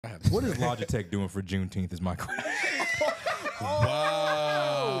What is Logitech doing for Juneteenth? Is my question.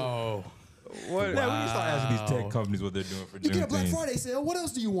 Wow. What? Yeah, we can start asking these tech companies what they're doing for Juneteenth. You get a Black Friday sale. What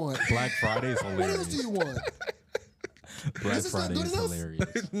else do you want? Black Friday is hilarious. What else do you want? Black Friday is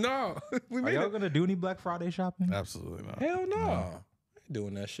hilarious. No. Are y'all gonna do any Black Friday shopping? Absolutely not. Hell no. I ain't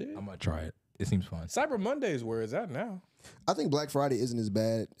doing that shit. I'm gonna try it. It seems fun. Cyber Monday is where it's at now. I think Black Friday isn't as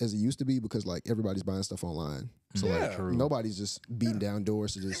bad as it used to be because like everybody's buying stuff online. So like nobody's just beating down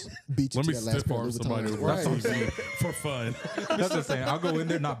doors to just beat you Let to me that last stiff pair arm of somebody Louboutins. for fun. That's the thing. I'll go in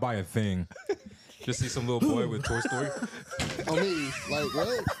there, not buy a thing. Just see some little boy with Toy Story. On me, like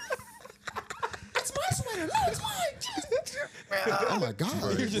what? It's my sweater. No, it's mine. Oh my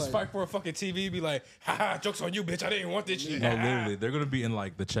god! You just Like, fight for a fucking TV, be like, haha, joke's on you, bitch. I didn't want this shit. No, literally, they're gonna be in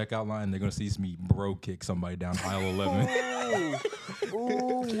like the checkout line. They're gonna see me bro kick somebody down aisle 11.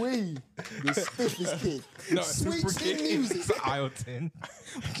 ooh wee, the stiffest kick. No, Sweet super chin kick. music. It's aisle 10.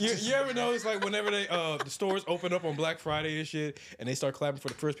 You ever notice like whenever they the stores open up on Black Friday and shit, and they start clapping for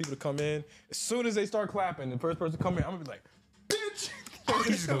the first people to come in, as soon as they start clapping, the first person to come in, I'm gonna be like, bitch.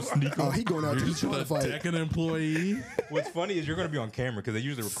 He's gonna sneak Oh, on. he going out You're to just trying to fight. attack an employee. What's funny is you're gonna be on camera because they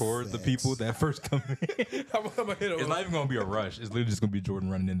usually record the people that first come in. I'm gonna hit It's him. not even gonna be a rush. It's literally just gonna be Jordan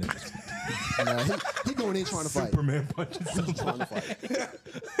running in there. Nah, he going in trying to fight. Superman punching He's somebody. trying to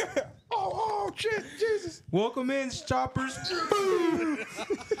fight. Oh shit, Jesus. Welcome in, choppers.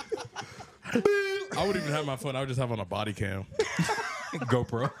 I would even have my phone. I would just have on a body cam.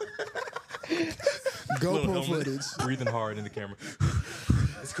 GoPro. GoPro helmet. footage. Breathing hard in the camera.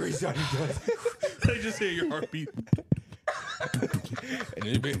 It's crazy how he does it. They just hear your heartbeat.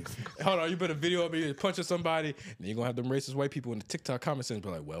 And then hold on, you put a video of me punching somebody, and then you're gonna have them racist white people in the TikTok comment section be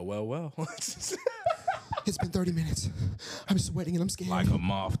like, well. It's been 30 minutes. I'm sweating and I'm scared. Like a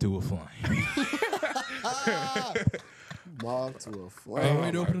moth to a flame. Moth to a Oh, flame.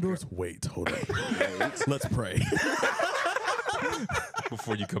 wait, open the doors. Wait, hold on. Let's pray.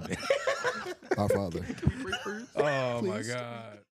 Before you come in. Our Father. Oh my Please. God.